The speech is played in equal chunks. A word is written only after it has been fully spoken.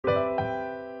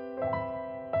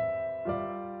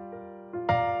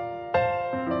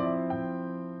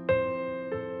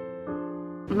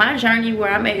my journey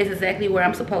where I'm at is exactly where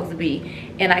I'm supposed to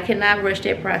be, and I cannot rush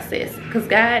that process because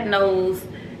God knows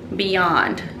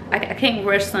beyond. I can't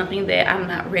rush something that I'm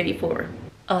not ready for.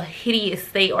 A hideous,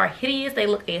 they are hideous. They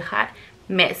look a hot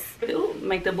mess. Ooh,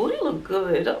 make the booty look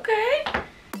good. Okay.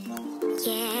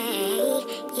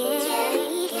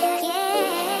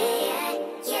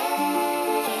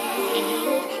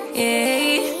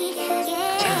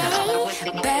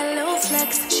 Bad little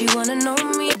flex, she wanna know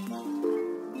me.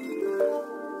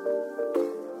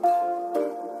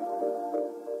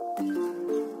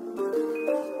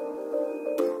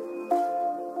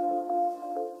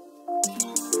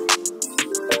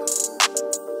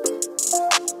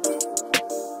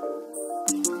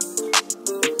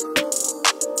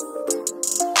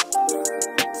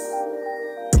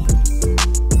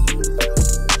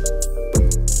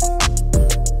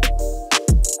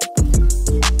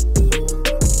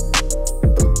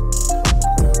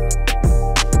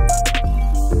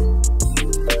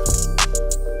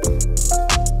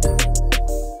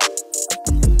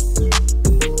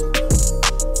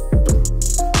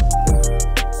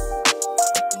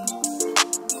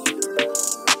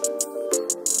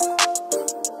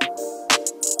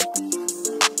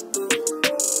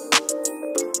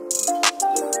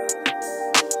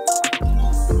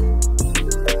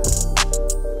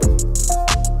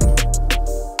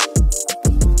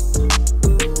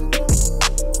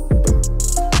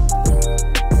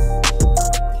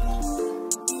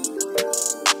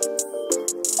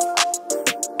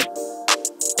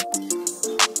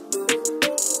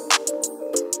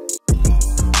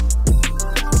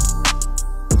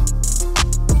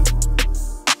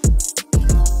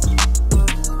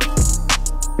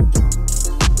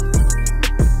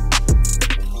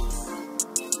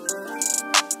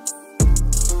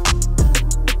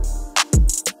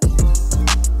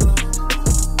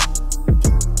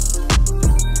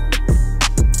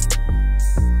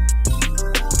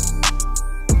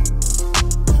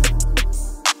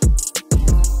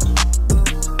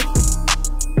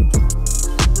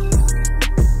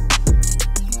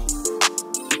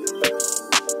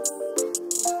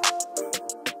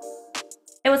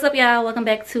 What's up, y'all? Welcome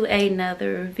back to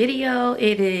another video.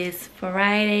 It is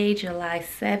Friday, July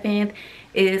 7th.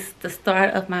 It is the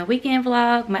start of my weekend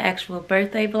vlog, my actual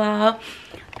birthday vlog.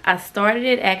 I started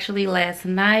it actually last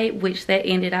night, which that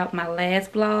ended out my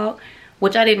last vlog,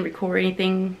 which I didn't record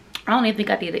anything. I don't even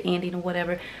think I did an ending or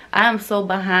whatever. I'm so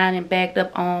behind and backed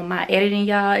up on my editing,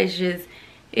 y'all.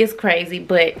 It's crazy.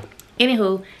 But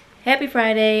anywho, happy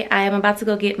Friday. I am about to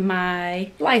go get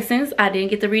my license. I didn't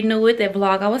get to renew it, that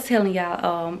vlog I was telling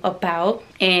y'all about.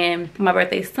 And my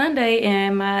birthday's Sunday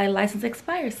and my license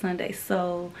expires Sunday.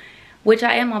 So, which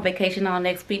I am on vacation on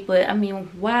next week, but I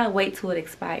mean, why wait till it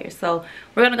expires? So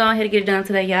we're gonna go ahead and get it done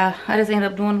today, y'all. I just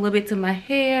ended up doing a little bit to my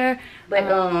hair. But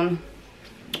I'll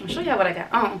show y'all what I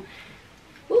got on.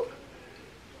 Woo.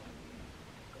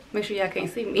 Make sure y'all can't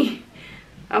see me.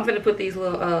 I'm gonna put these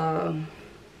little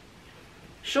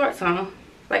shorts on,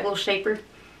 like little shaper.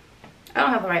 I don't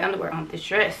have the right underwear on this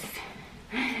dress,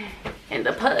 and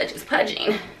the pudge is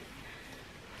pudging.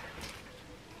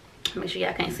 Make sure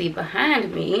y'all can't see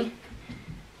behind me,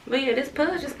 but yeah, this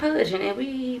pudge is pudging, and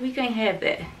we can't have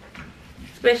that,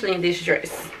 especially in this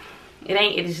dress.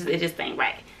 It just ain't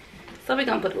right. So we're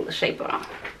gonna put a little shaper on.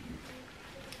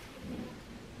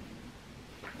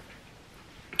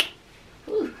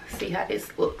 Ooh, see how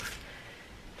this looks.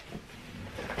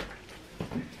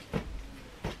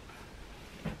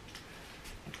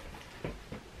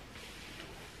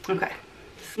 Okay,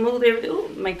 smooth everything. Ooh,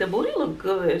 make the booty look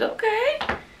good. Okay,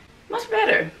 much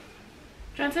better.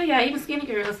 I'm trying to tell y'all, even skinny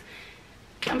girls.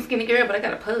 I'm a skinny girl, but I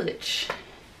got a pudge.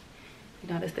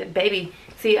 You know, that's that baby.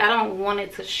 See, I don't want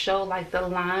it to show like the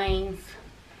lines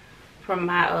from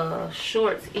my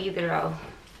shorts either, though.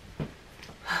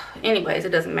 Anyways, it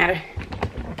doesn't matter.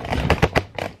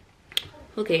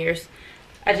 Who cares?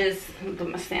 I just put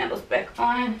my sandals back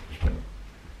on.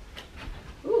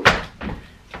 Ooh.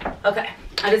 Okay.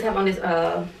 I just have on this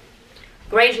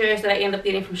gray dress that I ended up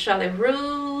getting from Charlotte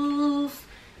Russe.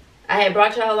 I had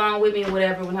brought y'all along with me or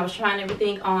whatever when I was trying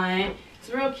everything on. It's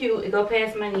real cute. It go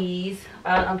past my knees.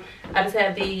 I just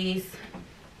have these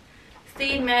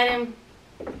Steve Madden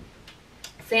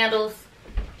sandals.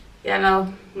 Y'all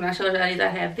know when I showed y'all these, I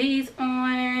have these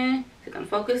on. Is it gonna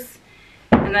focus?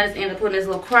 And I just ended up putting this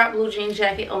little crop blue jean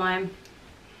jacket on.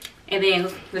 And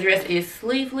then the dress is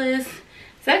sleeveless.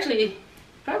 It's actually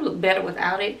probably look better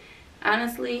without it,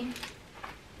 honestly.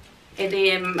 And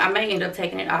then I may end up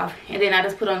taking it off. And then I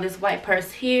just put on this white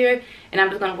purse here, and I'm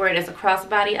just gonna wear it as a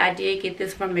crossbody. I did get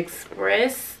this from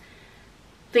Express,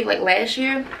 I think like last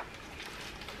year.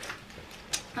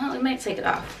 Oh, we may take it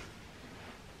off.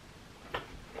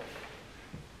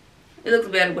 It looks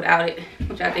better without it,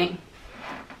 which I think.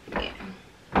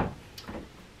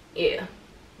 Yeah.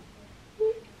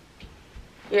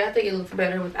 Yeah, I think it looks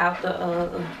better without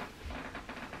the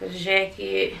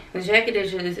jacket. The jacket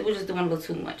is just, it was just doing a little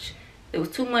too much. It was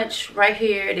too much right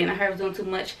here, then her was doing too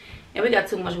much, and we got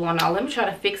too much going on. Let me try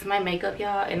to fix my makeup,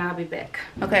 y'all, and I'll be back.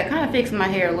 Okay, I kind of fixed my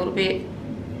hair a little bit.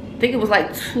 I think it was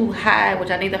like too high,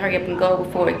 which I need to hurry up and go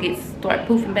before it start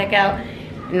poofing back out.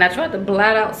 And I tried to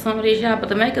blot out some of this, y'all, but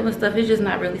the makeup and stuff is just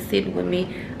not really sitting with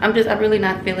me. I'm really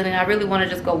not feeling it. I really want to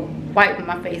just go wipe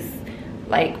my face,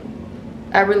 like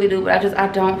I really do, but I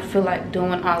don't feel like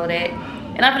doing all of that.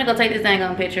 And I'm gonna go take this dang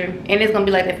on picture, and it's gonna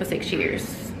be like that for 6 years.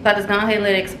 So I just go ahead and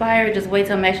let it expire. Just wait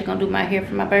till I'm actually gonna do my hair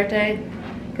for my birthday,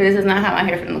 because this is not how my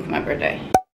hair finna look for my birthday.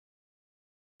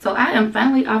 So I am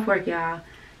finally off work, y'all.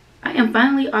 I am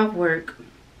finally off work.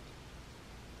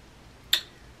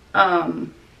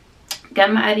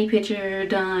 Got my ID picture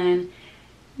done.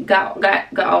 Got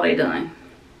all that done.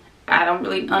 I don't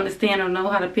really understand or know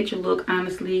how the picture look,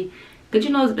 honestly. But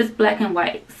you know, it's black and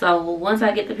white. So once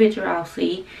I get the picture, I'll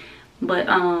see. But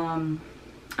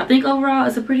I think overall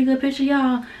it's a pretty good picture,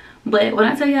 y'all. But when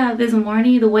I tell y'all this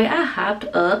morning, the way I hopped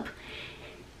up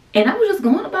and I was just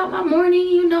going about my morning,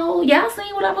 you know, y'all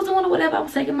seen what I was doing or whatever. I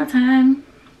was taking my time.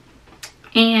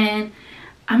 And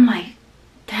I'm like,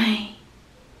 dang,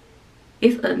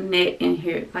 it's a net in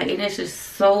here. Like, and it's just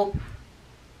so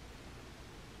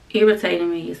irritating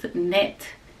me. It's a net.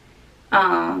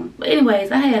 But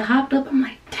anyways, I had hopped up. I'm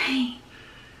like, dang.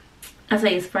 I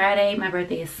say it's Friday. My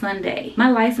birthday is Sunday. My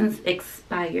license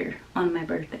expired on my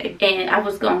birthday. And I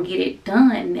was going to get it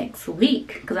done next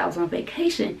week because I was on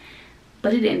vacation.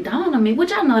 But it didn't dawn on me,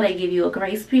 which I know they give you a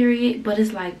grace period. But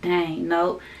it's like, dang,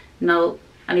 nope.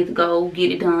 I need to go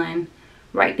get it done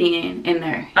right then and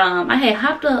there. I had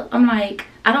hopped up. I'm like,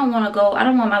 I don't want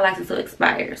my license to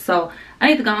expire. So I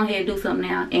need to go ahead and do something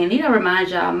now. And need to remind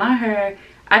y'all, my hair,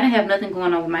 I didn't have nothing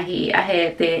going on with my head. I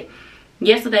had that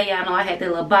yesterday, y'all know I had that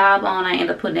little bob on. I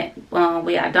ended up putting that well,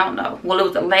 I don't know. Well, it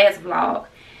was the last vlog.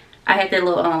 I had that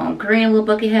little green little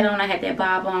bucket hat on. I had that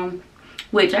bob on,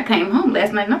 which I came home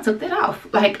last night and I took that off.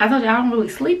 Like I told you, I don't really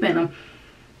sleep in them.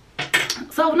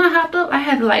 So when I hopped up, I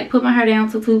had to like put my hair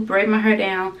down to braid my hair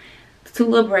down to 2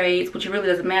 little braids, which really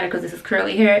doesn't matter because this is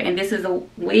curly hair, and this is a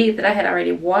wig that I had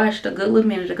already washed a good little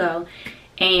minute ago.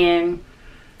 And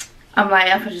I'm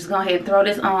like, I'm gonna just go ahead and throw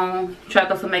this on, try to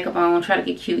throw some makeup on, try to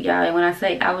get cute, y'all. And when I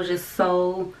say I was just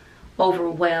so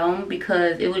overwhelmed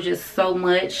because it was just so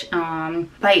much,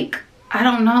 like, I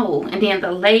don't know. And then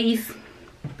the lace,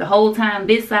 the whole time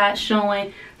this side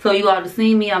showing, so you all to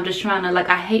see me, I'm just trying to, like,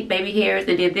 I hate baby hairs.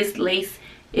 And then this lace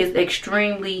is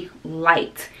extremely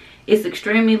light. It's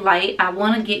extremely light. I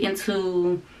want to get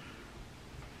into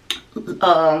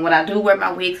when I do wear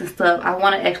my wigs and stuff, I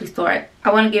want to actually start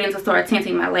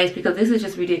tinting my lace, because this is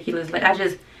just ridiculous. Like,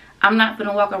 I'm not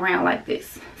gonna walk around like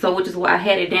this. So which is why I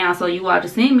had it down, so you all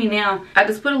just see me now. I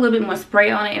just put a little bit more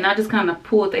spray on it, and I just kind of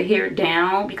pulled the hair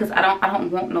down because I don't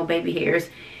want no baby hairs.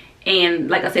 And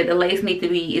like I said, the lace needs to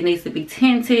be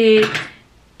tinted,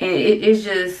 and it's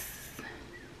just,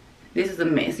 this is a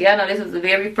mess. Y'all know this is the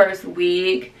very first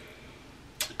wig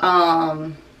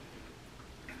that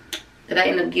I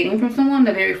ended up getting from someone,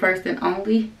 the very first and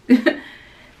only.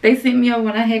 They sent me over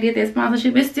when I had that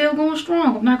sponsorship. It's still going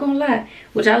strong, I'm not gonna lie,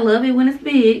 which I love it when it's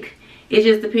big. It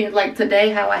just depends, like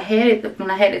today, how I had it,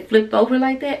 when I had it flipped over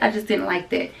like that, I just didn't like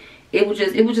that. It was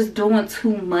just doing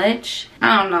too much.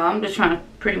 I don't know, I'm just trying to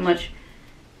pretty much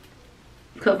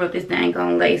cover up this dang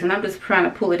on lace, and I'm just trying to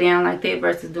pull it down like that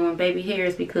versus doing baby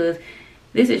hairs, because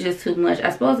this is just too much.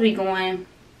 I'm supposed to be going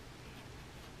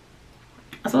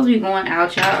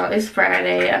out, y'all. It's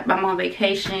Friday. I'm on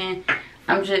vacation.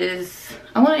 I want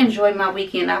to enjoy my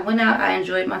weekend. I went out, I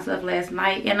enjoyed myself last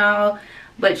night and all,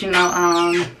 but you know,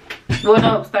 well,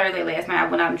 no, it was Thursday last night. I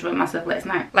went out and enjoyed myself last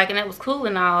night. Like, and it was cool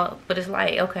and all, but it's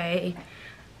like, okay,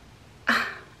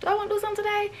 do I want to do something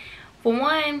today? For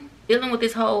one, dealing with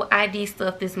this whole ID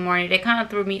stuff this morning, that kind of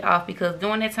threw me off, because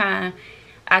during that time,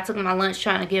 I took my lunch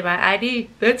trying to get my ID.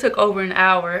 That took over an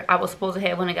hour. I was supposed to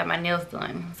have when I got my nails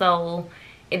done. So,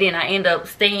 and then I end up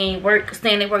staying at work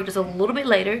just a little bit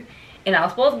later. And I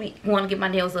was supposed to be going to get my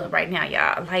nails done right now,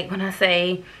 y'all. Like, when I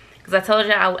say, because I told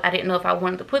y'all I didn't know if I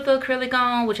wanted to put the acrylic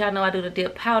on, which I know I do the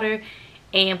dip powder.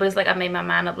 But it's like I made my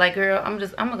mind up, like, girl, I'm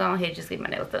gonna go ahead and just get my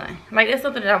nails done. Like, that's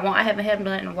something that I want. I haven't had them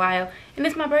done in a while, and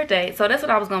it's my birthday, so that's what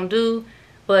I was gonna do.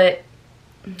 But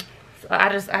so I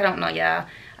don't know, y'all.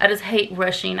 I just hate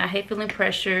rushing. I hate feeling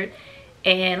pressured,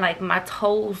 and like my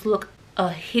toes look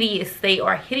hideous. They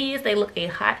are hideous. They look a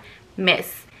hot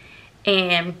mess.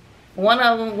 and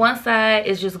one side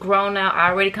is just grown out. I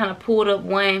already kind of pulled up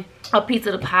a piece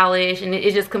of the polish, and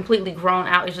it's just completely grown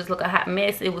out. It just looked a hot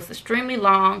mess. It was extremely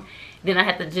long. Then I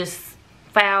had to just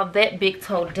file that big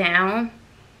toe down,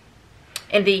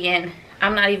 and then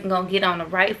I'm not even gonna get on the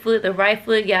right foot. The right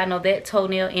foot, y'all know that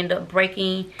toenail ended up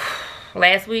breaking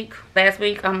last week,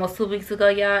 almost 2 weeks ago,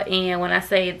 y'all. And when I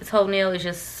say the toenail is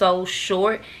just so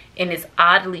short and it's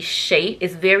oddly shaped,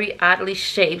 it's very oddly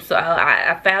shaped, so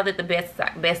I filed it the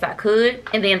best I could.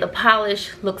 And then the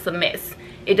polish looks a mess.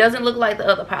 It doesn't look like the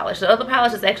other polish. The other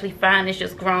polish is actually fine, it's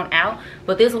just grown out.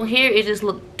 But this one here, it just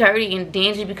looked dirty and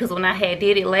dingy because when I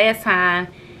did it last time,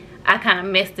 I kind of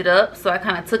messed it up. So I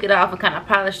kind of took it off and kind of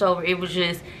polished over. It was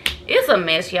just, it's a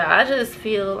mess, y'all. I just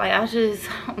feel like I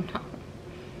don't know.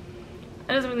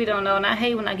 I just really don't know, and I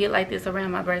hate when I get like this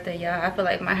around my birthday, y'all. I feel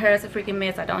like my hair is a freaking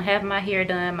mess. I don't have my hair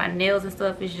done. My nails and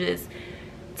stuff is just,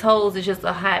 toes is just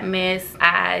a hot mess.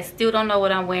 I still don't know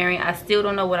what I'm wearing. I still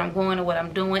don't know what I'm going or what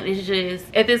I'm doing. It's just,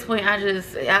 at this point, I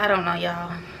don't know,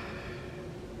 y'all.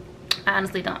 I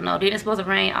honestly don't know. Then it's supposed to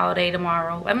rain all day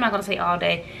tomorrow. I'm not gonna say all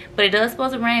day, but it does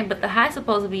supposed to rain. But the high's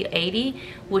supposed to be 80,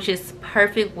 which is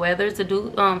perfect weather to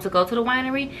do to go to the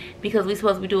winery, because we're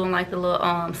supposed to be doing like the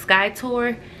little sky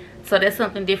tour. So that's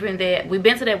something different. That we've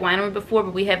been to that winery before,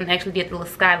 but we haven't actually did the little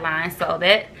Skyline. So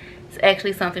that's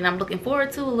actually something I'm looking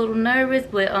forward to. A little nervous,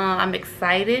 but I'm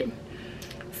excited.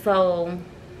 So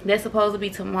that's supposed to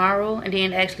be tomorrow, and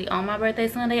then actually on my birthday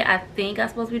Sunday, I think I'm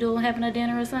supposed to be having a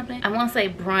dinner or something. I want to say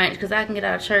brunch because I can get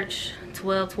out of church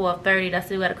 12:30. I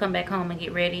still got to come back home and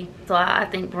get ready. So I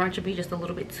think brunch would be just a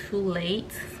little bit too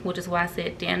late, which is why I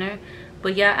said dinner.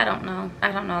 But yeah, I don't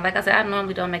know. Like I said, I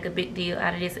normally don't make a big deal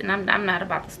out of this, and I'm not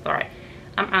about to start.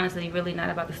 I'm honestly really not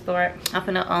about to start. I'm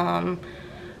finna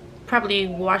probably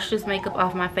wash this makeup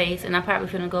off my face, and I'm probably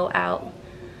finna go out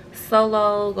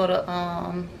solo, go to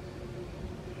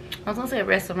I was gonna say a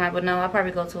restaurant, but no, I'll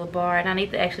probably go to a bar. And I need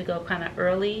to actually go kind of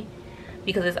early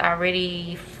because it's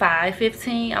already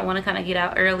 5:15. I want to kind of get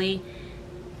out early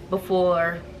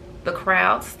before the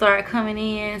crowds start coming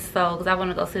in, so because I want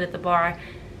to go sit at the bar.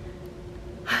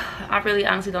 I really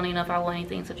honestly don't even know if I want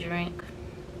anything to drink.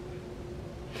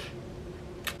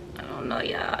 I don't know,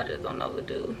 y'all. I just don't know what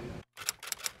to do.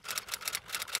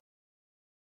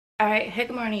 Alright, hey,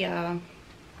 good morning, y'all.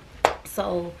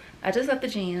 So I just left the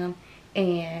gym,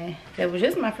 and there was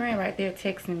just my friend right there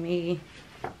texting me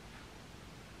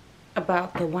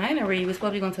about the winery. We're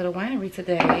supposed to be going to the winery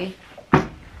today.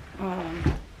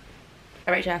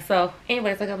 Alright, y'all. So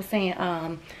anyways, like I was saying,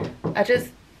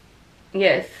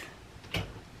 yes.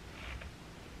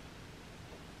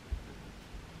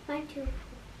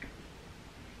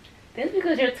 That's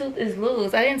because your tooth is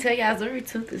loose. I didn't tell y'all Zuri's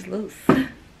tooth is loose. Let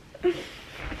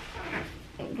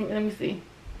me see.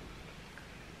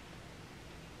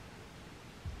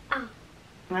 Oh.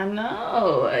 I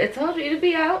know. I told you it'll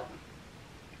be out.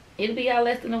 It'll be out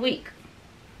less than a week.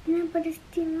 No, but it's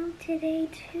due out today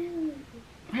too.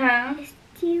 Huh? It's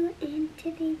due in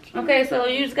today too. Okay, so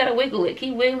you just gotta wiggle it.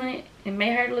 Keep wiggling it. It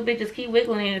may hurt a little bit. Just keep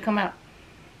wiggling it and it'll come out.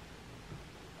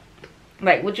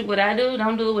 Like what I do,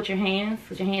 don't do it with your hands,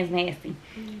 because your hands nasty.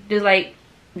 Just like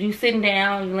you sitting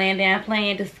down, you laying down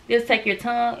playing, just take your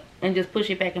tongue and just push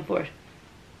it back and forth.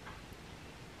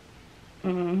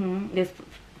 Just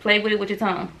play with it with your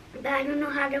tongue. But I don't know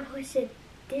how to push it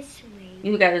this way.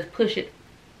 You gotta push it.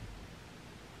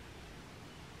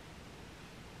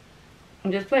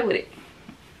 And just play with it.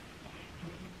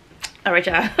 Alright,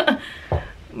 y'all.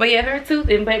 But yeah, her tooth,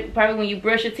 and probably when you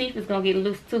brush your teeth, it's gonna get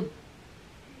loose too.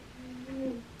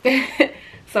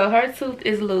 So her tooth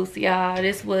is loose, y'all.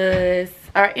 This was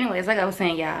alright. Anyways, like I was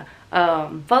saying, y'all,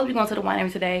 supposed to be going to the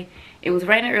winery today. It was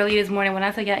raining early this morning. When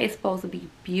I say y'all, it's supposed to be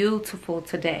beautiful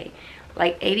today,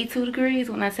 like 82 degrees.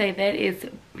 When I say that, is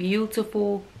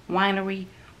beautiful winery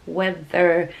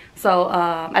weather. So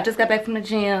I just got back from the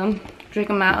gym,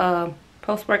 drinking my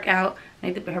post-workout. I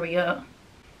need to hurry up.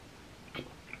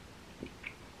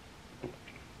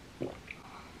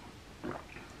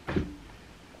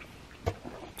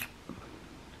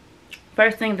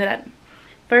 First thing that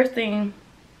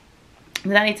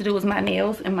I need to do is my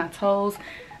nails and my toes.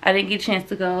 I didn't get a chance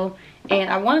to go, and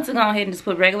I wanted to go ahead and just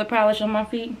put regular polish on my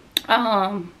feet.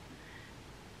 Because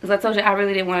I told you I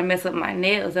really didn't want to mess up my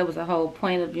nails. That was the whole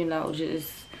point of, you know,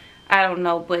 just, I don't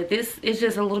know. But this is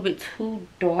just a little bit too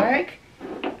dark.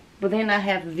 But then I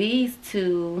have these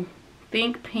two,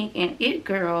 Think Pink and It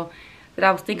Girl, that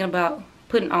I was thinking about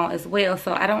putting on as well.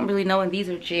 So I don't really know, and these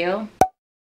are gel.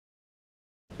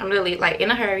 I'm really like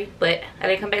in a hurry, but I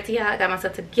didn't come back to y'all. I got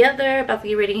myself together, about to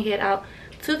get ready and head out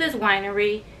to this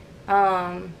winery.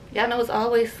 Y'all know it's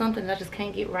always something that I just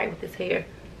can't get right with this hair.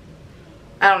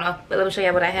 I don't know, but let me show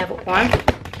you what I have on.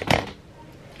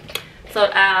 So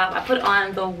I put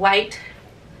on the white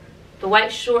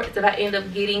shorts that I end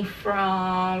up getting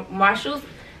from Marshall's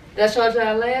that I showed you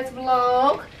our last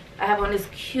vlog. I have on this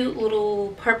cute little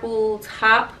purple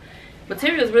top.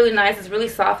 Material is really nice. It's really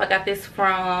soft. I got this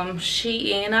from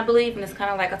Shein, I believe, and it's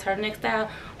kind of like a turtleneck style,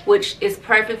 which is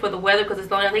perfect for the weather because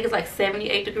it's only, I think it's like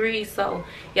 78 degrees. So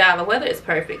yeah, the weather is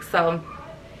perfect. So,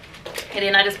 and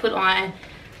then I just put on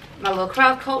my little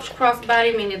Coach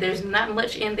crossbody, meaning there's not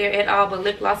much in there at all but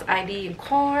lip gloss, ID, and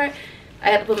card. I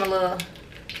had to put my little,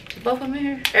 both of them in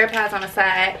here, AirPods on the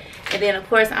side. And then of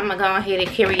course I'm gonna go ahead and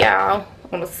carry y'all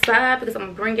on the side because I'm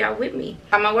gonna bring y'all with me.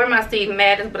 I'm gonna wear my Steve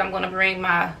Maddens, but I'm gonna bring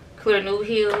my clear nude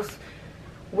heels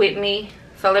with me.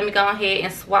 So let me go ahead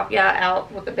and swap y'all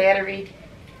out with the battery,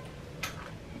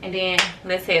 and then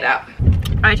let's head out.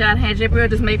 All right, y'all, had Gabrielle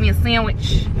just made me a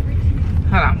sandwich.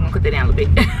 Hold on, I'm gonna put that down a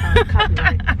little bit.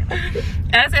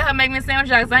 I said her make me a sandwich,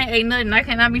 y'all, cause I ain't ate nothing. I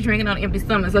cannot be drinking on an empty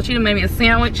stomach. So she done made me a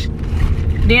sandwich,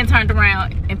 then turned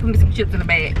around and put me some chips in the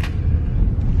bag.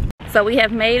 So we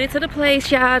have made it to the place,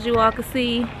 y'all, as you all can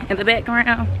see in the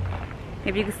background.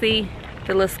 If you can see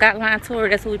the little Skyline tour,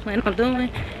 that's what we plan on doing.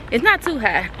 It's not too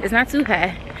high. It's not too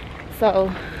high.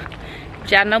 So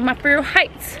y'all know my fear of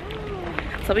heights.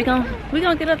 So we gonna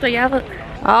get up there, y'all. Look.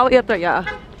 All the way up there, y'all.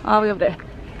 All the way up there.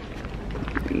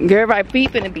 Girl, right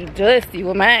beeping and be dusty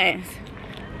with mine.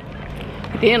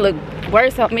 Then look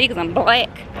worse on me because I'm black.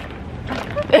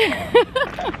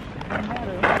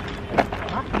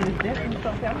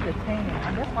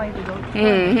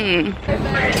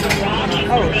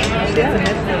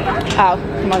 Oh,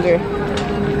 come on, girl.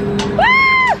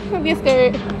 Woo! Don't get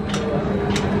scared.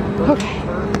 Okay.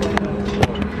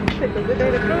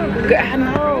 Girl, I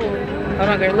know. Hold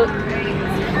on, girl. Look. 3,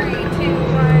 2,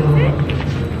 1, sit.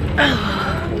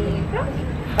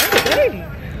 Oh, baby.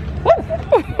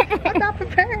 I'm not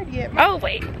prepared yet. Oh,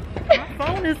 wait. My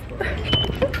phone is.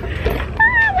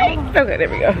 Okay, there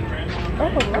we go. Oh,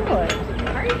 Lord.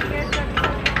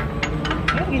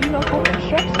 You know,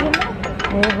 instructions.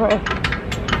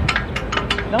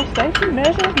 No safety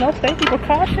measures, no safety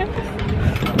precautions.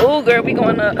 Oh, girl, we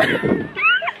going up.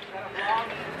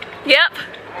 Yep.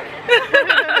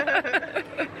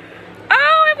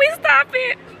 Oh, and we stop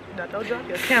it. No, don't drop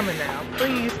your camera now,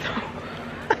 please.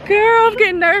 Girl, I'm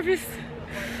getting nervous.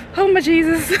 Oh my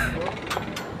Jesus.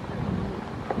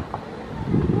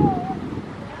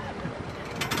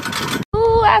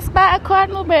 Ooh, I spy a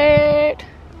cardinal bird.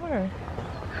 Where?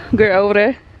 Girl, over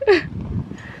there.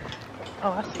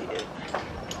 Oh, I see it.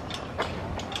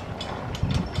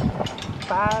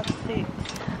 5, 6.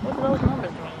 What do those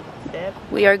numbers mean? 7.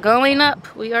 We are going up.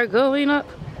 We are going up.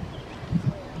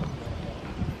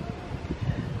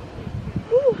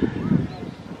 Woo.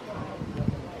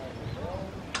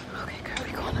 Okay, girl,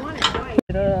 we going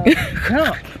up.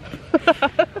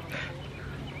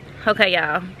 Okay,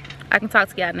 y'all. I can talk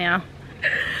to y'all now.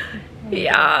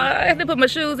 Yeah, I have to put my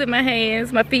shoes in my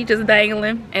hands. My feet just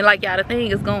dangling. And like y'all, the thing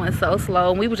is going so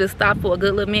slow. We would just stop for a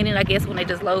good little minute, I guess, when they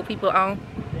just load people on.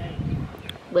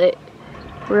 But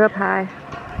we're up high.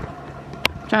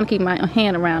 Trying to keep my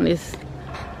hand around this.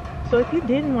 So if you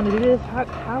didn't want to do this,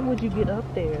 how would you get up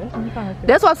there?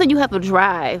 That's why I said you have to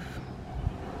drive.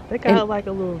 They got like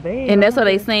a little van. And that's what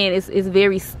they saying. It's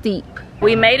very steep.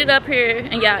 We made it up here,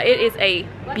 and y'all, it is a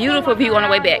beautiful view on the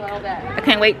way back. I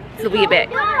can't wait till we get back.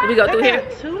 Do we go through here?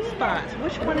 2 spots.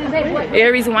 Which one is this?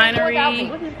 Aries Winery.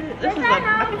 What is this? This is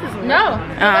I think this is No.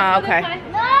 Oh, okay.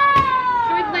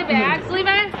 Should we play bags,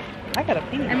 Levi? I gotta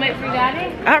pee. And wait for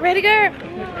Daddy? Already, girl?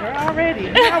 Girl, already.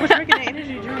 I was drinking the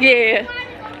energy drink. Yeah.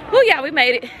 Oh, yeah, we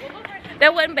made it.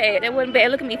 That wasn't bad. That wasn't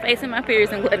bad. Look at me facing my fears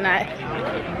and whatnot.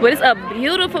 But it's a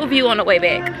beautiful view on the way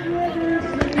back.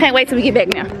 Can't wait till we get back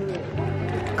now.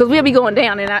 Because we'll be going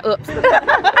down and not ups.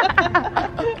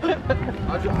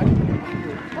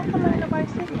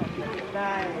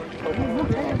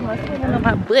 On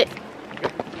my butt.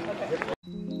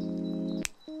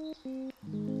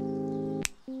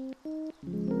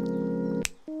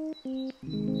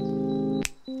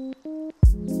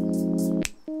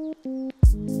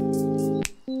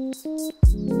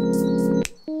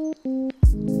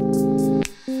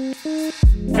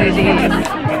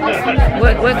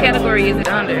 What category is it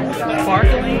under?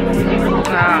 Sparkling.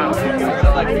 Wow.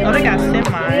 Oh, they got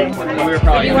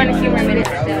semi. You want a few more minutes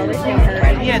still?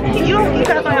 Yeah, you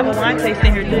guys don't have a wine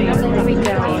tasting here, do you? We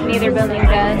don't. Neither building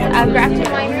does. Grafton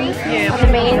Winery. Yeah. On the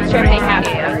main strip they have.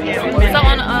 So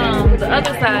on the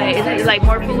other side, is it like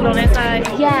more food on that side?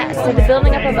 Yeah, so the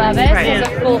building up above us is a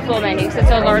full menu. So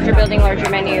it's a larger building, larger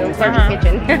menu, larger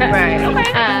kitchen. Right.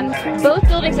 Okay. Both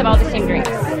buildings have all the same drinks.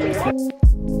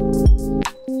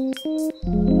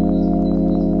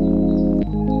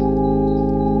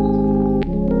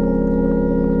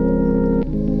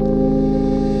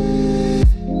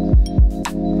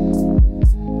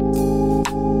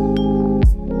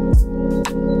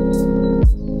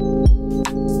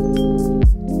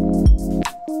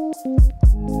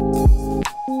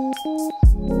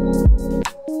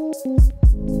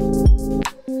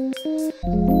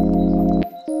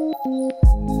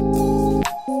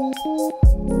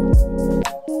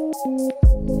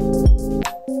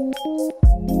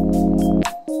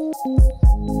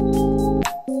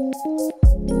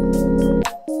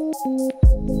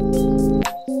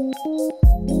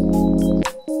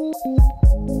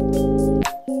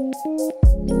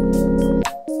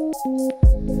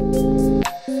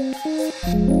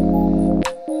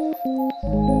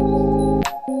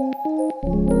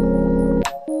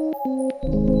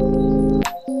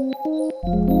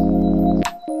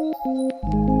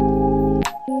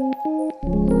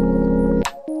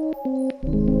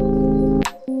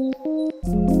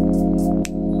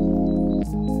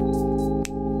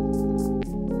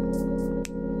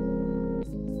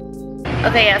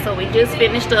 Okay, yeah, so we just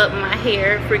finished up my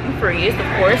hair, freaking freeze, of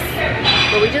course.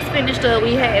 But we just finished up.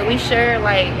 We shared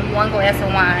like 1 glass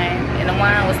of wine, and the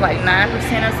wine was like 9%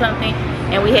 or something.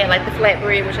 And we had like the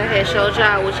flatbread, which I had showed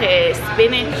y'all, which had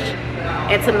spinach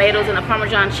and tomatoes and a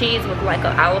Parmesan cheese with like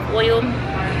an olive oil.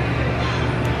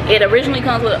 It originally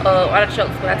comes with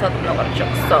artichokes, but I told them no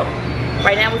artichokes. So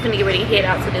right now we're gonna get ready to head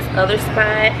out to this other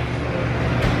spot.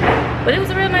 But it was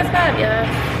a real nice vibe, y'all.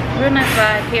 Real nice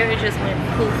vibe. Carrie just went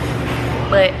poof.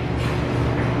 But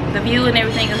the view and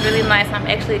everything is really nice. I'm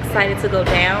actually excited to go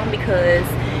down because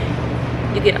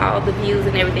you get all the views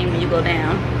and everything when you go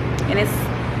down. And it's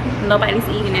nobody's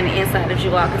eating in the inside, as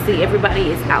you all can see. Everybody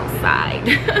is outside.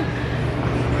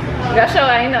 I show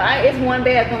I ain't know. It's one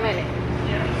bathroom in it.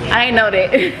 I ain't know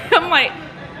that. I'm like,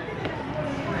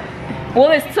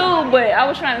 well, it's 2, but I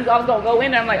was gonna go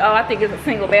in there. I'm like, oh, I think it's a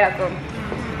single bathroom.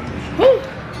 Whew.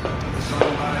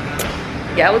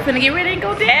 Yeah, we're finna get ready and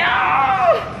go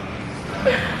down.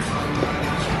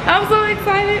 I'm so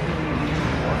excited.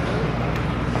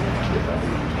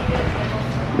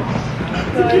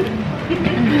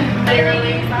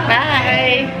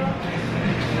 Bye.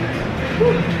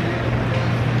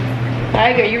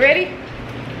 Alright, girl, you ready?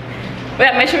 We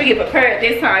gotta make sure we get prepared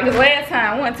this time, because last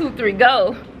time, 1, 2, 3,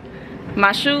 go.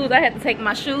 My shoes, I had to take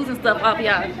my shoes and stuff off,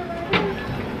 y'all.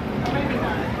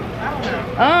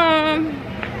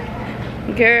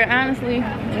 Girl, honestly.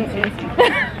 Let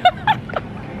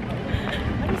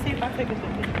me see if I take a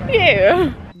picture.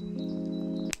 Yeah.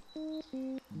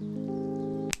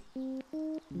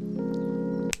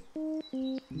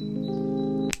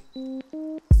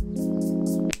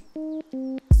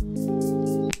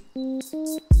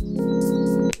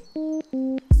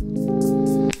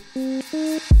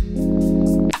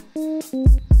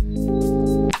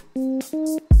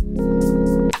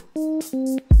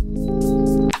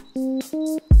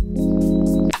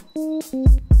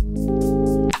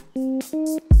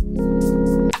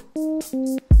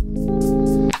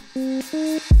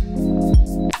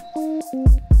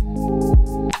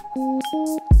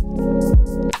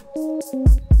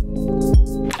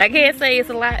 I can't say it's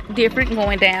a lot different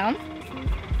going down.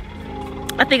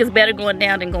 I think it's better going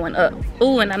down than going up.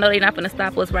 Ooh, and I know they're not gonna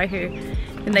stop us right here.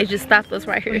 And they just stopped us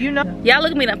right here. Well, you know. Y'all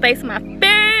look at me, I'm facing my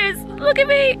beards. Look at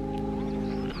me.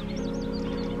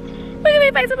 Look at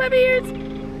me facing my beards.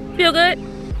 Feel good?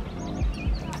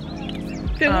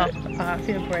 Feel good? I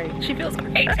feel great. She feels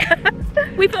great.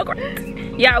 We feel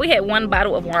great. Yeah, we had 1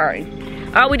 bottle of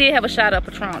wine. Oh, we did have a shot of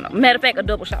Patron. Matter of fact, a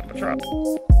double shot of Patron.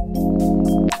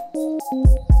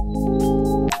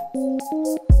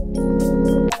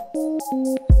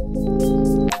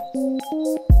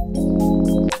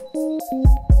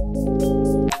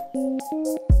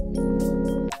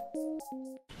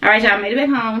 Alright, y'all, made it back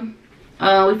home.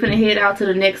 We finna head out to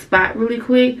the next spot really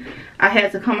quick. I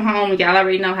had to come home. Y'all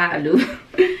already know how I do.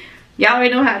 Y'all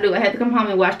already know how I do. I had to come home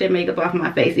and wash that makeup off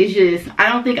my face. It's just, I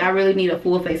don't think I really need a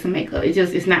full face of makeup.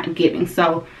 It's not giving.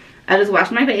 So I just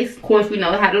washed my face. Of course, we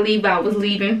know how to leave. I was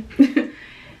leaving.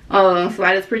 So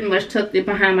I just pretty much tucked it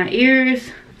behind my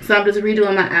ears. So I'm just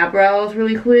redoing my eyebrows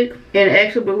really quick. And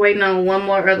actually, we're waiting on one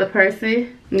more other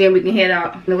person. And then we can head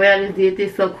out. The way I just did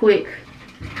this so quick.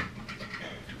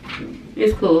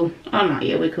 It's cool. Oh no,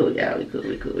 yeah, we cool, y'all. We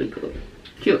cool.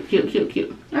 Cute, cute, cute,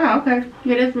 cute. Oh, okay.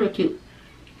 Yeah, that's real cute.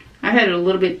 I had it a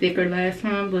little bit thicker last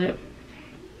time, but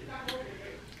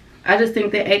I just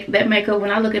think that makeup, when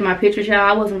I look at my pictures, y'all,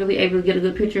 I wasn't really able to get a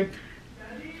good picture.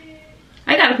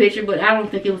 I got a picture, but I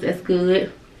don't think it was as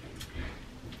good.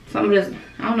 So I'm just,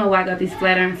 I don't know why I got these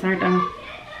flat irons turned on.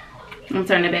 I'm gonna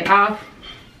turn it back off.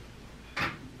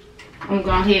 I'm gonna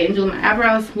go ahead and do my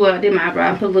eyebrows. Well, I did my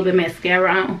eyebrows, put a little bit of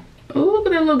mascara on. Oh, look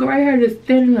at that little gray hair just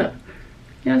standing up.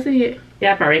 Y'all see it?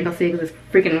 Yeah, I probably ain't gonna see it because it's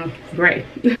freaking gray.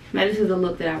 Now this is the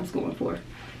look that I was going for.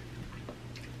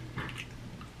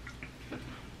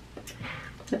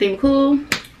 I think cool. A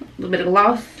little bit of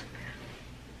gloss.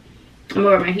 I'm gonna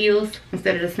wear my heels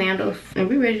instead of the sandals. And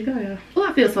we ready to go, y'all. Oh,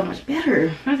 I feel so much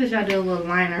better. I just gotta do a little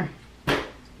liner.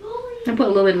 And put a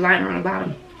little bit of liner on the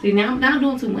bottom. See, now I'm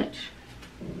doing too much.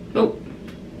 Oh,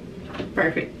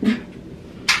 perfect.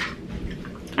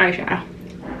 All right, y'all.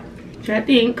 So I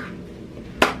think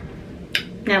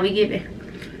now we get it.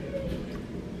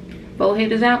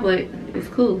 Forehead is out, but it's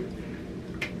cool.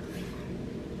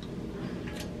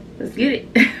 Let's get it.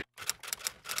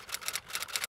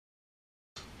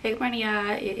 Hey, good morning,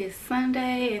 y'all. It is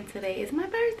Sunday and today is my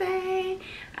birthday.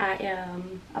 I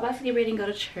am about to get ready and go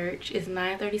to church. It's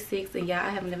 9:36 and y'all, I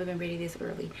have never been ready this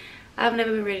early. I've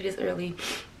never been ready this early.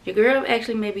 Your girl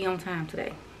actually may be on time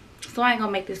today, so I ain't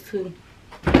gonna make this too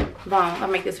long. I'll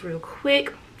make this real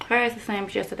quick. hair is the same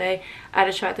as yesterday. I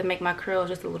just tried to make my curls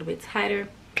just a little bit tighter.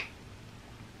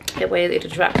 That way it'll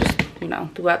drop just, you know,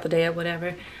 throughout the day or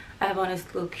whatever. I have on this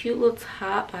little cute little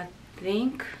top. I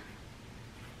think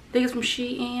it's from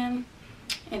Shein.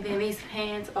 And then these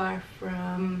pants are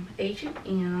from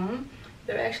H&M.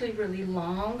 They're actually really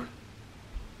long.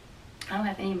 I don't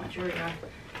have any of my jewelry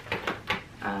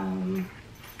on.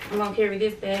 I'm gonna carry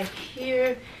this bag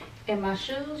here. And my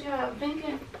shoes, y'all, I'm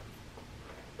thinking,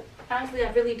 honestly,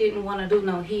 I really didn't want to do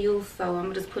no heels, so I'm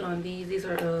gonna just put on these. These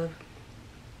are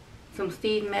some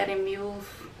Steve Madden mules.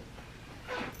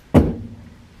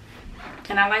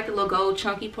 And I like the little gold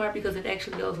chunky part because it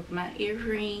actually goes with my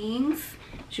earrings.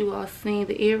 As you all seen,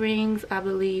 the earrings, I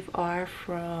believe, are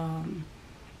from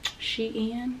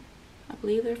Shein. I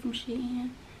believe they're from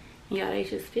Shein. Yeah, they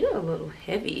just feel a little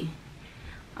heavy.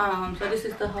 So this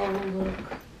is the whole look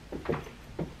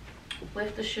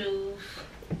with the shoes.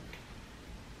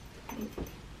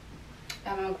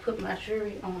 I'm gonna put my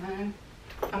jewelry on.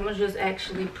 I'm gonna just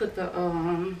actually put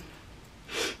the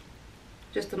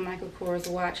just the Michael Kors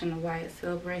watch and the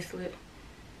YSL bracelet.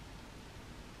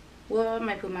 Well, I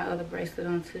might put my other bracelet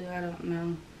on too, I don't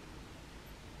know.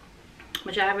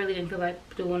 But yeah, I really didn't feel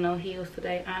like doing no heels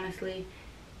today, honestly.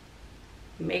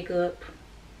 Makeup,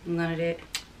 none of that.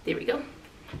 There we go.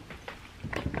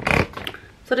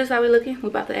 So this is how we're looking. We're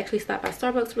about to actually stop by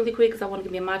Starbucks really quick because I want to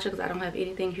give me a matcha because I don't have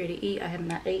anything here to eat. I have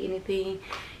not ate anything.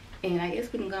 And I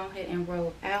guess we can go ahead and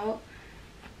roll out.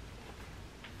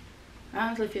 I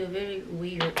honestly feel very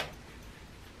weird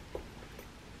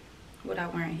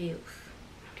without wearing heels.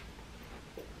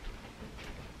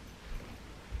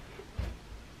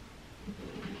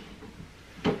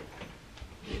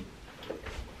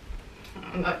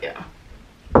 But yeah.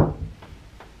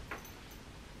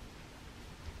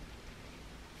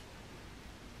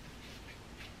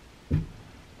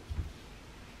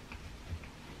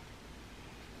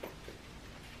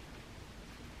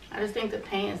 I just think the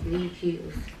pants need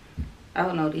heels.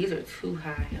 Oh no, these are too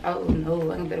high. Oh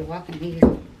no, I better walk in these.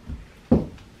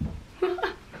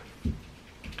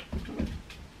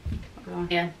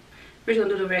 Yeah, we're just gonna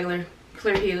do the regular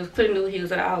clear heels, clear new heels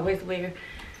that I always wear.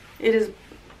 It is,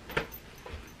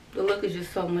 the look is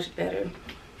just so much better.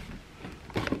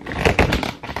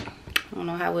 I don't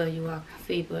know how well you all can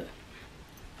see, but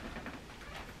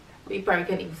you probably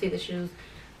can't even see the shoes.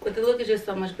 But the look is just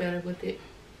so much better with it.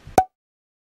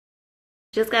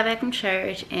 Just got back from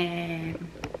church and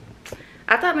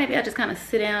I thought maybe I'd just kind of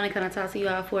sit down and kind of talk to you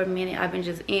all for a minute. I've been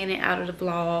just in and out of the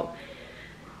vlog.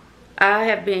 I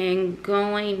have been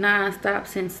going non-stop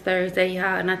since Thursday,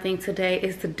 y'all, and I think today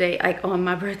is the day, like on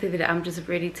my birthday, that I'm just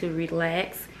ready to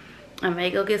relax. I may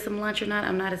go get some lunch or not,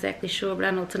 I'm not exactly sure, but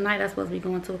I know tonight I'm supposed to be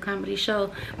going to a comedy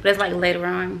show, but that's like later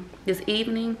on this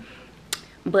evening.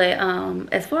 But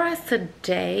as far as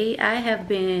today, I have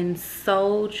been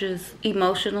so just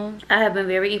emotional. I have been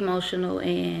very emotional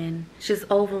and just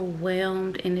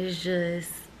overwhelmed, and it's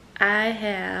just,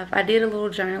 I did a little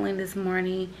journaling this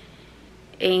morning,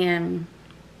 and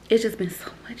it's just been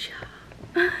so much,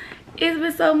 y'all. It's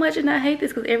been so much, and I hate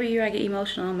this because every year I get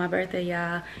emotional on my birthday,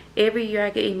 y'all. Every year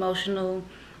I get emotional.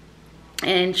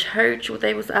 And church,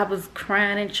 I was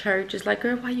crying in church. It's like,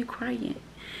 girl, why are you crying?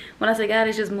 When I say God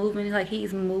is just moving, like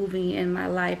he's moving in my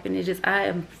life, and it's just,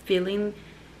 I'm feeling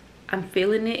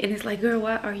it, and it's like, girl,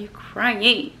 why are you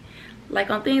crying? Like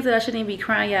on things that I shouldn't even be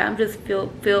crying at. I'm just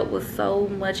filled with so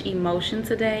much emotion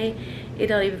today. It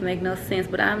don't even make no sense,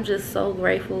 but I'm just so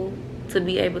grateful to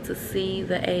be able to see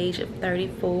the age of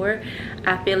 34.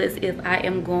 I feel as if I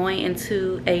am going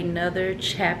into another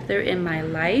chapter in my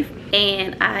life,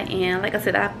 and I am, like I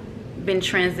said, I've been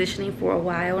transitioning for a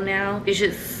while now. It's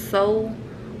just so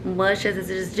much as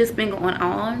it's just been going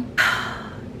on.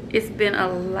 It's been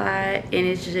a lot, and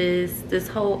it's just this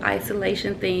whole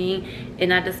isolation thing,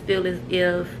 and I just feel as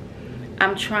if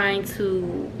I'm trying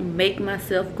to make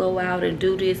myself go out and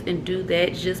do this and do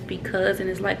that just because,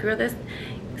 and it's like, girl,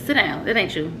 sit down, that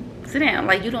ain't you. Sit down,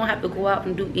 like you don't have to go out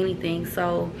and do anything.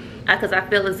 So because I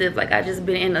feel as if like I just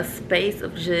been in a space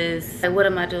of just like, what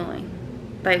am I doing?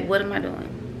 Like, what am I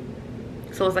doing?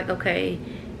 So it's like, okay,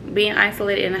 being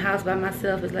isolated in the house by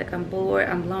myself is like, I'm bored,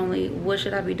 I'm lonely, what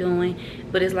should I be doing?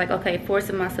 But it's like, okay,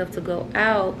 forcing myself to go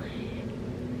out,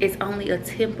 it's only a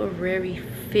temporary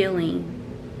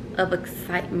feeling of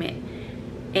excitement,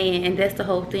 and that's the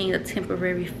whole thing, a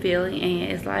temporary feeling.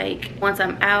 And it's like, once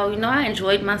I'm out, you know, I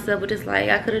enjoyed myself, but it's like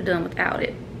I could have done without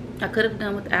it.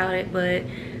 But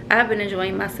I've been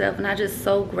enjoying myself, and I'm just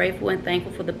so grateful and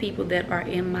thankful for the people that are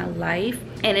in my life.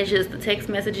 And it's just the text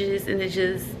messages, and it's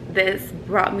just, that's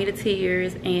brought me to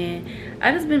tears. And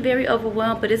I've just been very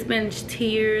overwhelmed, but it's been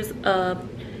tears of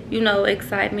you know,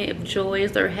 excitement, of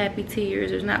joyous or happy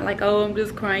tears. It's not like, oh, I'm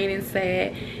just crying and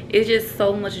sad. It's just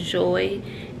so much joy.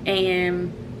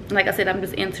 And like I said, I'm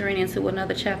just entering into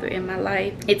another chapter in my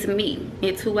life. It's me.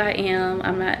 It's who I am.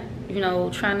 I'm not, you know,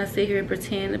 trying to sit here and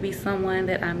pretend to be someone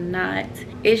that I'm not.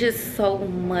 It's just so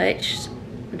much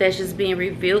that's just being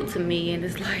revealed to me, and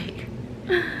it's like,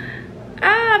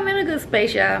 I'm in a good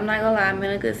space, y'all. I'm not gonna lie, I'm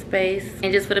in a good space.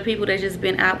 And just for the people that's just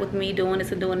been out with me doing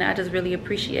this and doing that, I just really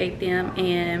appreciate them.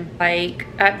 And like,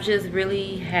 I'm just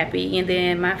really happy. And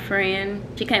then my friend,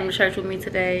 she came to church with me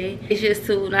today. It's just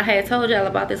to, and I had told y'all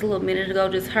about this a little minute ago,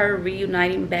 just her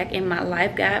reuniting back in my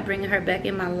life. God bringing her back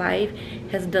in my life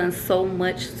has done so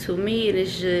much to me. And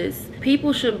it's just,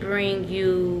 people should bring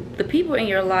you, the people in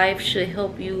your life should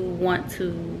help you want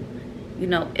to, you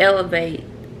know, elevate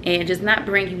and just not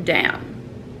bring you down.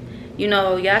 You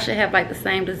know, y'all should have like the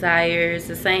same desires,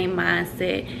 the same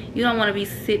mindset. You don't want to be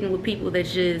sitting with people that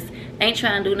just ain't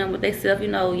trying to do nothing with themselves. You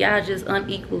know, y'all just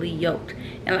unequally yoked.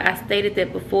 And like I stated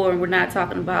that before, and we're not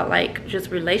talking about like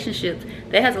just relationships.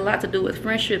 That has a lot to do with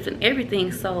friendships and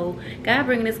everything. So God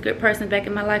bringing this good person back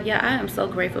in my life, yeah, I am so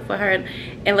grateful for her.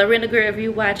 And Lorena, girl, if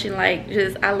you watching, like,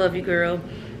 just, I love you, girl.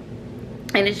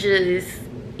 And it's just,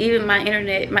 even my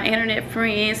internet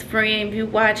friends, if you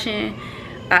watching,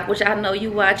 which I know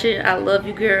you watching, I love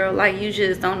you, girl. Like, you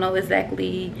just don't know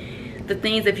exactly the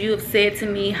things that you have said to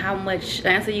me, how much,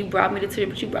 I say you brought me to tears,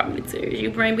 but you brought me to tears.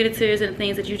 You bring me to tears, and the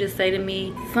things that you just say to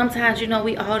me. Sometimes, you know,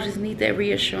 we all just need that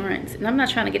reassurance. And I'm not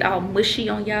trying to get all mushy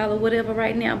on y'all or whatever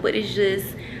right now, but it's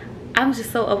just, I'm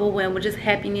just so overwhelmed with just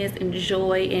happiness and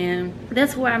joy, and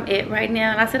that's where I'm at right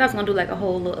now. And I said I was gonna do like a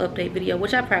whole little update video,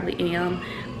 which I probably am,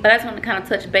 but I just want to kind of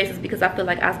touch bases because I feel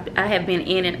like I have been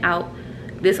in and out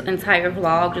this entire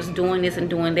vlog, just doing this and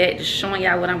doing that, just showing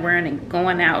y'all what I'm wearing and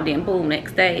going out, then boom,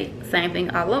 next day same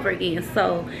thing all over again.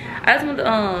 So I just want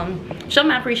to show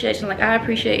my appreciation. Like, I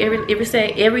appreciate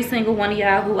every single one of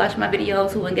y'all who watch my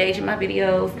videos, who engage in my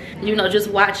videos, you know, just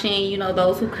watching, you know,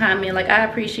 those who comment. Like, I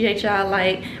appreciate y'all.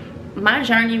 Like, my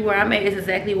journey where I'm at is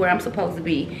exactly where I'm supposed to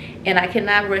be, and I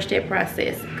cannot rush that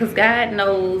process because God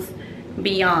knows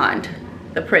beyond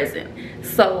the present.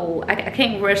 So I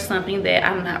can't rush something that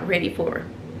I'm not ready for.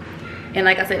 And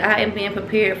like I said, I am being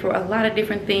prepared for a lot of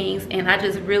different things, and I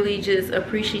just really just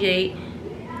appreciate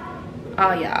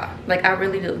all y'all. Like, I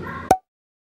really do.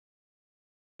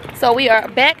 So we are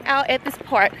back out at this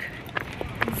park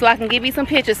so I can give you some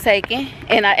pictures taken,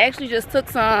 and I actually just took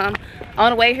some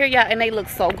on the way here, y'all, and they look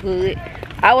so good.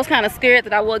 I was kind of scared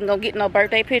that I wasn't gonna get no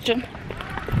birthday picture.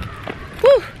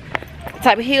 Whew. The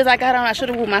type of heels I got on, I should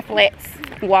have worn my flats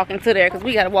walking to there, because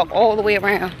we got to walk all the way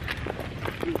around.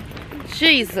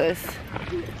 Jesus.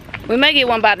 We may get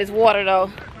one by this water though.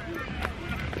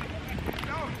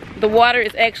 The water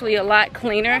is actually a lot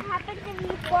cleaner.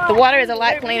 The water is a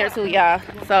lot cleaner too, y'all.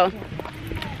 So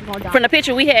from the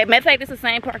picture we had, matter of fact, this is the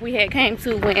same park we had came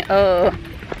to when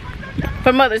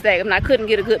for Mother's Day, and I couldn't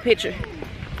get a good picture.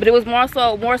 But it was more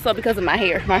so because of my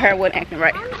hair. My hair wasn't acting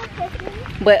right.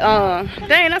 But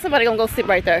dang, now somebody gonna go sit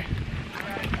right there.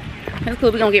 That's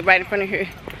cool. We're gonna get right in front of here.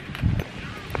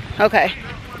 Okay.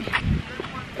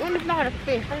 It's not a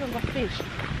fish. I don't know fish.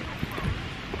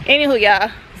 Anywho,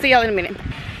 y'all. See y'all in a minute.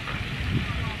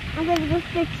 I'm gonna go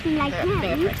fixing like that.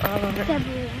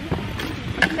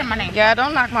 Yeah,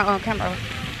 don't knock my own camera off.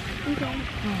 Okay.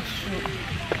 Oh, shoot.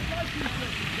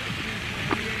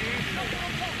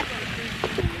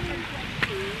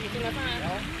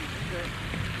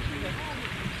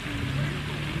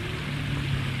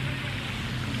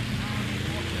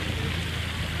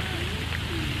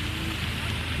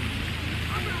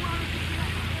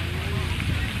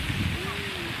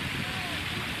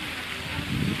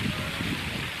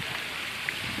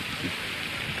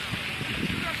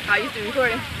 Oh, you still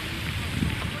recording?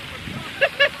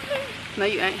 No,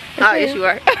 you ain't. Oh, yes, you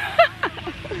are.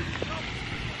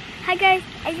 Hi guys,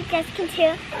 as you guys can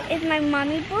tell, it's my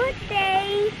mommy's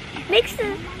birthday. Make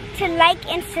sure to like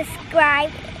and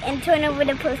subscribe and turn over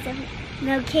the post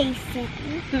notification.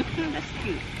 That's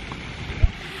cute.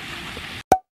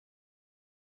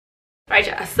 Right,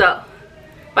 y'all. So,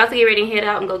 about to get ready and head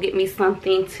out and go get me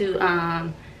something to.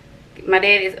 My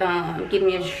dad is getting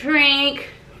me a drink.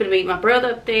 Gonna meet my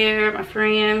brother up there, my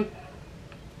friend.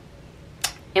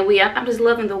 And I'm just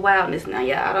loving the wildness now,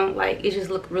 y'all. I don't like, it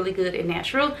just look really good and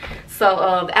natural.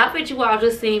 So the outfit you all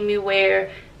just seen me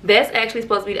wear, that's actually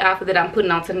supposed to be the outfit that I'm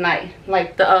putting on tonight.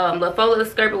 Like the faux leather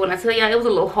skirt, but when I tell y'all, it was a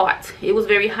little hot. It was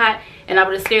very hot, and I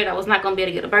was just scared I was not gonna be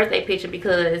able to get a birthday picture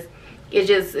because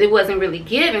it wasn't really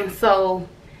giving. So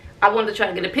I wanted to try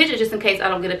to get a picture just in case I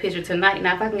don't get a picture tonight.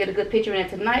 Now if I can get a good picture in it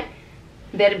tonight,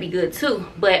 that'd be good too.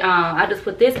 But I just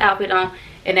put this outfit on,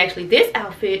 and actually this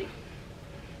outfit,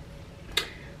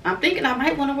 I'm thinking I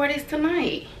might want to wear this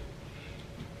tonight.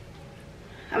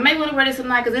 I may want to wear this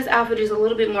tonight because this outfit is a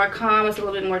little bit more calm. It's a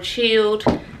little bit more chilled.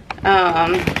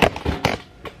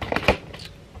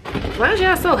 Why is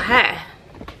y'all so high?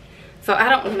 So I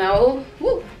don't know.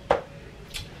 Woo.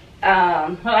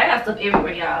 Well, I got stuff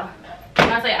everywhere, y'all. When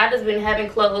I say I just been having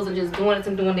clothes and just doing this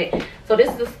and doing that. So this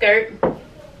is the skirt.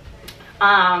 If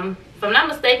I'm not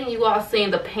mistaken, you all seen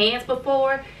the pants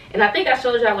before, and I think I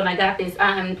showed y'all when I got this.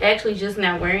 I'm actually just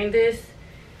now wearing this,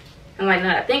 and like now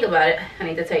that I think about it, I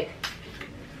need to take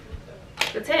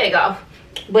the tag off.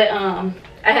 But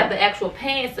I have the actual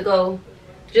pants to go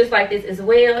just like this as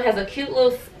well. It has a cute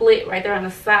little split right there on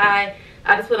the side.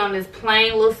 I just put on this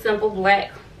plain little simple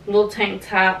black little tank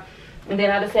top, and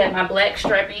then I just have my black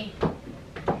strappy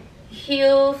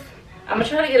heels. I'm gonna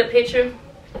try to get a picture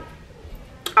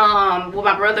with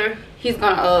my brother. He's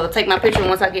gonna take my picture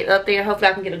once I get up there. Hopefully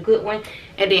I can get a good one.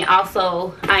 And then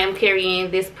also I am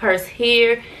carrying this purse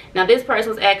here. Now this purse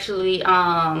was actually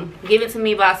given to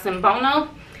me by Simbono.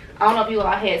 I don't know if you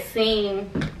all had seen,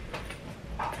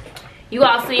 you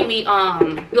all seen me, you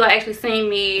all actually seen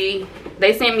me,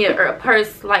 they sent me a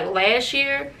purse like last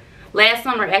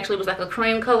summer. Actually, it was like a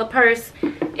cream color purse,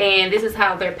 and this is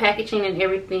how their packaging and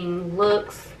everything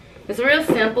looks. It's real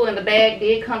simple, and the bag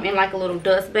did come in like a little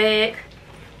dust bag.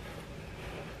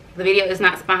 The video is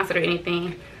not sponsored or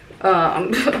anything,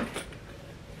 but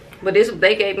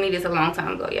they gave me this a long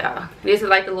time ago, y'all. This is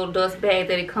like the little dust bag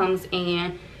that it comes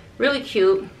in. Really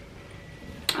cute.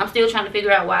 I'm still trying to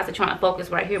figure out why is it trying to focus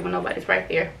right here when nobody's right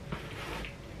there.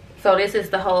 So this is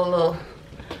the whole little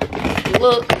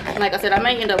look. Like I said, I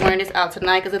may end up wearing this out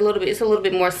tonight because it's a little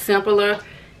bit more simpler,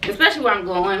 especially where I'm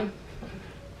going.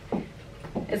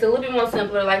 It's a little bit more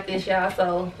simpler like this, y'all.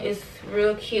 So it's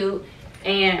real cute.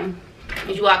 And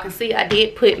as you all can see, I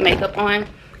did put makeup on.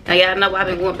 Now y'all know I've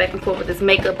been going back and forth with this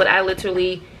makeup, but I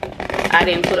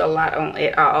didn't put a lot on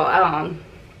at all.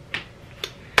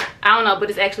 I don't know, but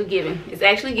it's actually giving. It's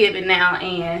actually giving now,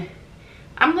 and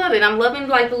I'm loving. I'm loving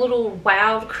like the little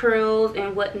wild curls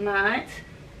and whatnot.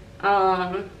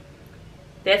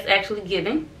 That's actually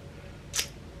giving.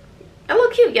 I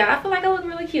look cute, y'all. I feel like I look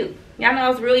really cute. Y'all know I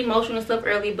was really emotional and stuff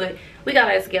early, but we got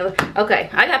that together.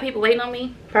 Okay, I got people waiting on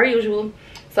me per usual.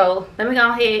 So let me go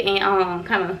ahead and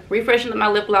kind of refreshen up my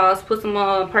lip gloss, put some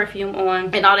perfume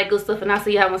on, and all that good stuff, and I'll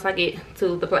see y'all once I get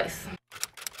to the place.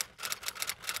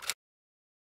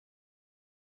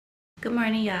 Good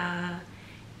morning, y'all.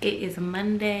 It is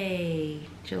Monday,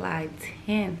 July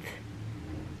 10th.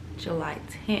 July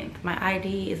 10th. My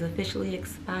ID is officially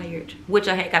expired, which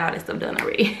I had got all this stuff done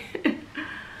already.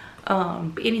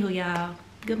 But anywho, y'all,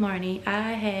 good morning.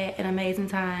 I had an amazing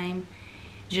time.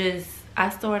 I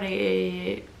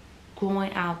started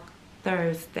going out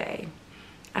Thursday.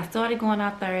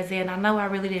 And I know I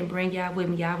really didn't bring y'all with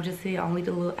me. Y'all would just see only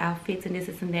the little outfits and this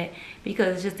and that,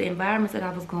 because it's just the environments that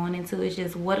I was going into. It's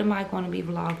just, what am I going to be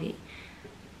vlogging?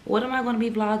 What am I going to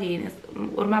be vlogging?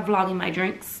 What am I vlogging? My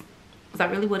drinks? Because I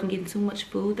really wasn't getting too much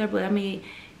food there, but I mean,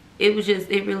 it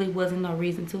really wasn't no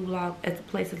reason to vlog at the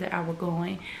places that I was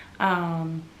going.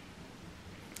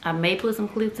 I may put some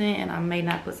clips in and I may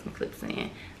not put some clips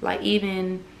in. Like,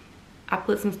 even I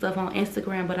put some stuff on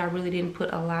Instagram, but I really didn't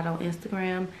put a lot on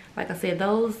Instagram. Like I said,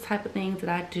 those type of things that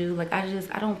I do, like I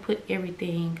don't put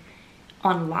everything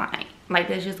online. Like,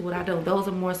 that's just what I do. Those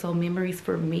are more so memories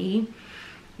for me.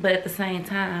 But at the same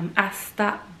time, I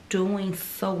stopped doing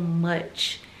so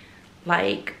much.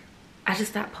 Like, I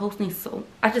just stopped posting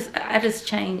I just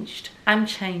changed. I'm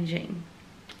changing.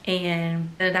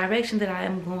 And the direction that I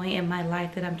am going in my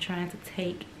life that I'm trying to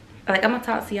take, like, I'm gonna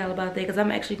talk to y'all about that, because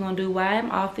I'm actually gonna do, while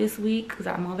I'm off this week because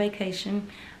I'm on vacation,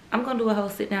 I'm gonna do a whole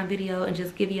sit down video and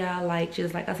just give y'all, like,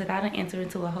 just like I said, I done entered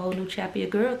into a whole new chapter. Your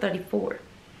girl 34.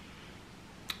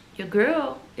 Your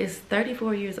girl is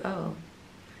 34 years old.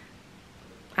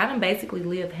 I done basically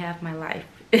lived half my life,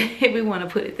 if we want to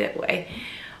put it that way.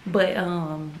 But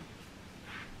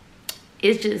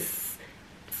it's just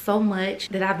so much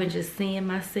that I've been just seeing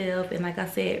myself. And like I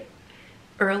said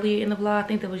earlier in the vlog, I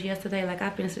think that was yesterday, like,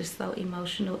 I've been just so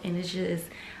emotional, and it's just,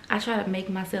 I try to make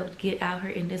myself get out here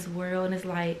in this world, and it's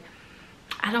like,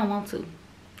 I don't want to.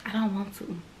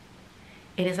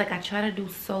 And it's like, I try to do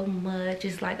so much.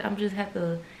 It's like, I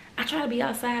try to be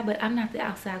outside, but I'm not the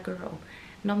outside girl.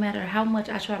 No matter how much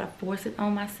I try to force it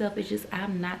on myself, it's just,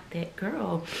 I'm not that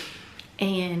girl.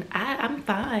 And I'm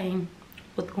fine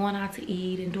with going out to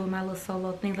eat and doing my little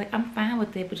solo things. Like, I'm fine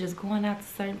with it, but just going out to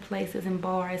certain places and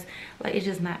bars, like, it's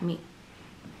just not me.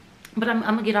 But I'm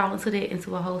gonna get all into that,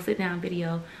 into a whole sit down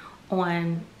video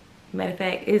on Matter of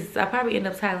fact, I'll probably end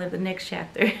up titling the next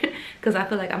chapter because I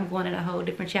feel like I'm going in a whole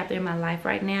different chapter in my life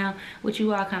right now, which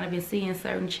you all kind of been seeing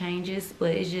certain changes,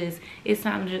 but it's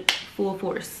time to full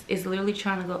force. It's literally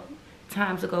time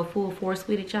to go full force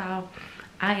with it, y'all.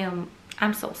 I'm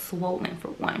so swollen for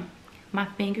one. My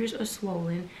fingers are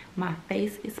swollen. My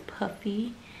face is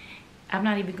puffy. I'm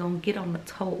not even gonna get on the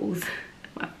toes,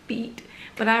 my feet.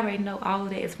 But I already know all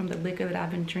of that is from the liquor that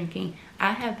I've been drinking.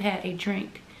 I have had a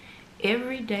drink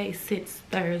every day since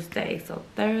Thursday. So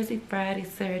Thursday, Friday,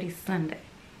 Saturday, Sunday.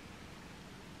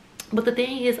 But the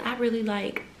thing is, I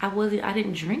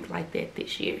didn't drink like that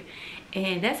this year.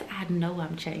 And I know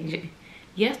I'm changing.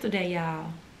 Yesterday,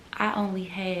 y'all,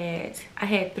 I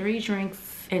had 3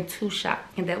 drinks and 2 shots.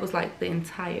 And that was like the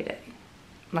entire day.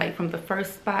 Like from the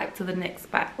first spot to the next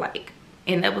spot, like.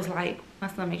 And that was like, my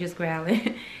stomach just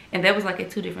growling. And that was like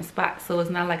at 2 different spots. So it's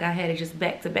not like I had it just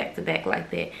back to back to back like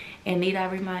that. And need I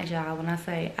remind y'all, when I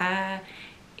say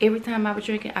every time I was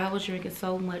drinking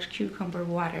so much cucumber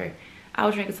water. I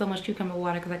was drinking so much cucumber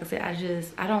water because, like I said,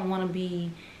 I don't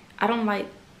like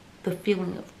the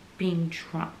feeling of being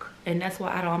drunk. And that's why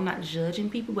I'm not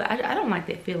judging people, but I don't like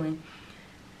that feeling.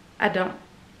 I'm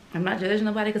not judging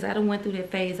nobody because I done went through that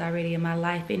phase already in my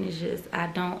life. And it's just,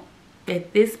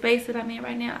 at this space that I'm in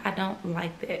right now, I don't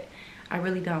like that. I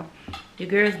really don't. Your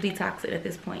girl's detoxing at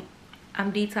this point.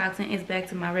 I'm detoxing. It's back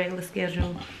to my regular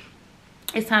schedule.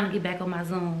 It's time to get back on my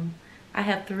Zoom. I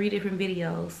have 3 different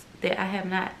videos that I have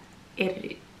not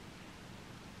edited.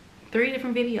 3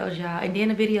 different videos, y'all. And then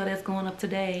the video that's going up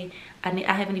today, I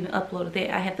haven't even uploaded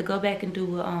that. I have to go back and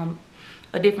do a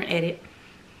different edit.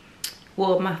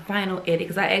 Well, my final edit,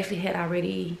 because I actually had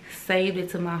already saved it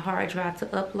to my hard drive to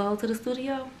upload to the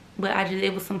studio. But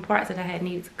it was some parts that I had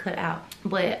needed to cut out.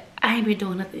 But I ain't been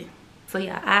doing nothing. So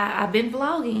yeah, I've been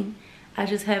vlogging. I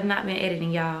just have not been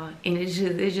editing, y'all. And it's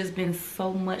just been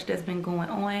so much that's been going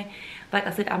on. Like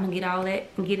I said, I'm gonna get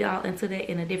it all into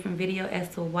that in a different video as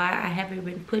to why I haven't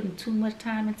been putting too much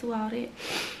time into all that.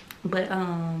 But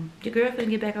your girl finna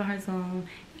get back on her Zoom.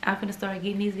 I'm finna start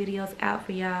getting these videos out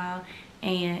for y'all.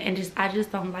 And I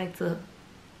just don't like to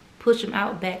push them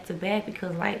out back to back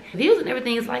because like views and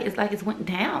everything is like it's went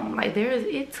down. Like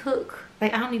it took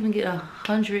like I don't even get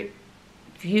 100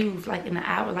 views like in an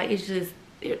hour. Like it's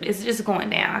just going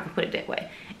down. I can put it that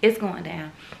way. It's going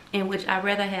down. In which I'd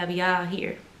rather have y'all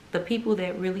here, the people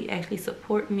that really actually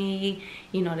support me,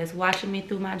 you know, that's watching me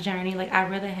through my journey. Like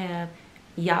I'd rather have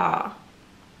y'all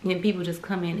than people just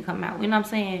come in and come out. You know what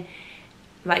I'm saying?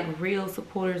 Like real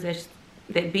supporters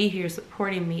that be here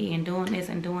supporting me and doing this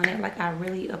and doing that. Like I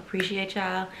really appreciate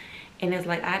y'all. And it's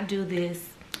like I don't do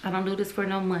this for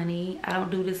no money. I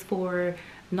don't do this for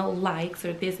no likes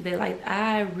or this or that. Like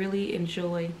I really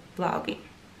enjoy vlogging.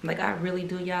 Like I really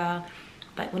do, y'all.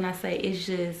 Like when I say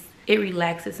it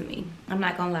relaxes me. I'm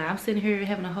not gonna lie, I'm sitting here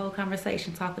having a whole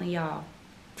conversation talking to y'all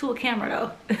to a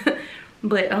camera though.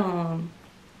 But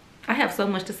I have so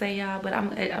much to say, y'all, but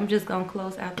I'm just gonna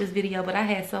close out this video. But I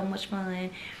had so much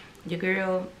fun. Your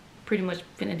girl pretty much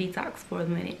finna detox for a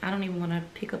minute. I don't even want to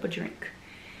pick up a drink.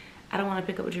 I don't want to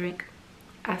pick up a drink.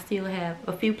 I still have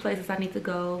a few places I need to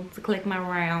go to collect my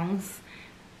rounds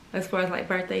as far as like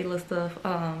birthday little stuff.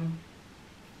 I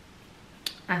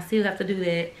still have to do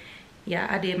that. Yeah,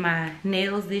 I did my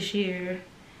nails this year.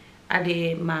 I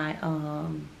did my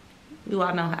you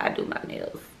all know how I do my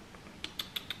nails.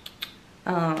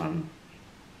 I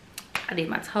did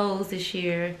my toes this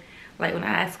year. Like when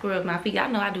I scrub my feet, y'all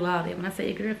know I do all that. When I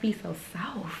say, girl, feet so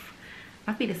soft.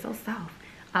 My feet is so soft.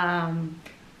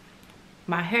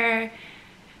 My hair,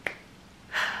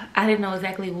 I didn't know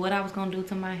exactly what I was gonna do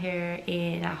to my hair,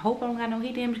 and I hope I don't got no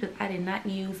heat damage because I did not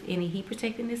use any heat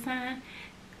protectant this time.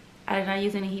 I did not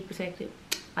use any heat protectant.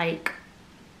 Like,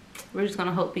 we're just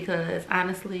gonna hope because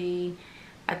honestly,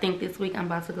 I think this week I'm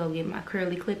about to go get my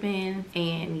curly clip-ins,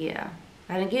 and yeah,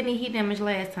 I didn't get any heat damage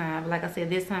last time, but like I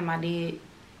said, this time I did.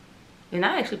 And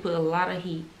I actually put a lot of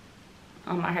heat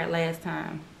on my hair last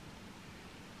time.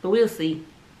 But we'll see.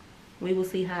 We will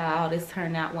see how all this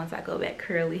turned out once I go back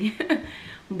curly.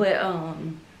 But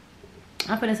I'm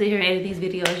gonna sit here and edit these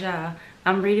videos, y'all.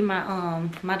 I'm reading my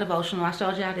my devotional. I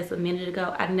showed y'all this a minute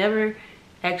ago. I never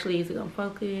actually, is it gonna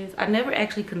focus? I never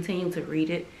actually continued to read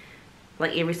it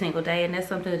like every single day. And that's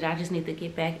something that I just need to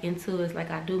get back into. It's like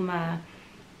I do my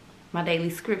daily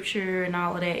scripture and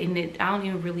all of that, and I don't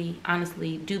even really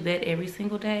honestly do that every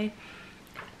single day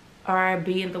or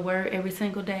be in the word every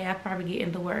single day. I probably get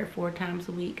in the word 4 times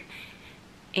a week,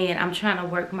 and I'm trying to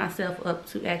work myself up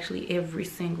to actually every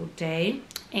single day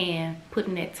and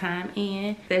putting that time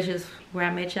in. That's just where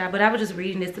I'm at, y'all. But I was just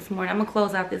reading this morning. I'm gonna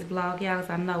close out this vlog, y'all, because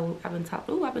I know I've been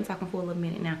talking for a little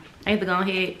minute now. I need to go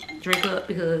ahead, drink up,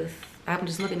 because I'm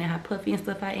just looking at how puffy and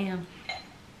stuff I am.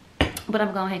 But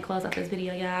I'm going ahead and close out this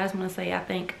video, y'all. I just want to say I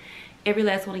thank every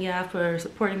last one of y'all for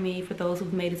supporting me. For those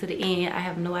who've made it to the end, I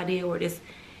have no idea where this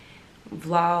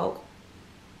vlog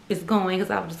is going, because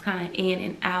I was just kind of in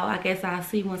and out. I guess I'll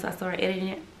see once I start editing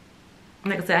it.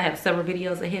 Like I said, I have several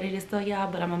videos ahead of this though,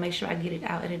 y'all, but I'm gonna make sure I get it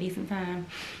out at a decent time.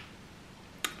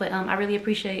 But I really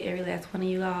appreciate every last one of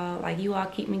you all. Like, you all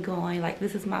keep me going. Like,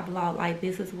 this is my vlog. Like,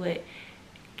 this is what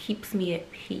keeps me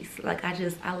at peace. Like,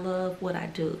 I love what I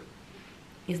do.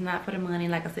 It's not for the money.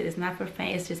 Like I said, it's not for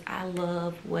fame. It's just I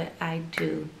love what I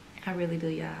do. I really do,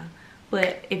 y'all.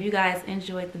 But if you guys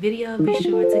enjoyed the video, be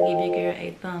sure to give your girl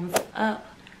a thumbs up,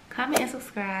 comment, and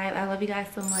subscribe. I love you guys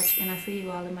so much, and I'll see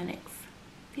you all in my next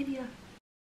video.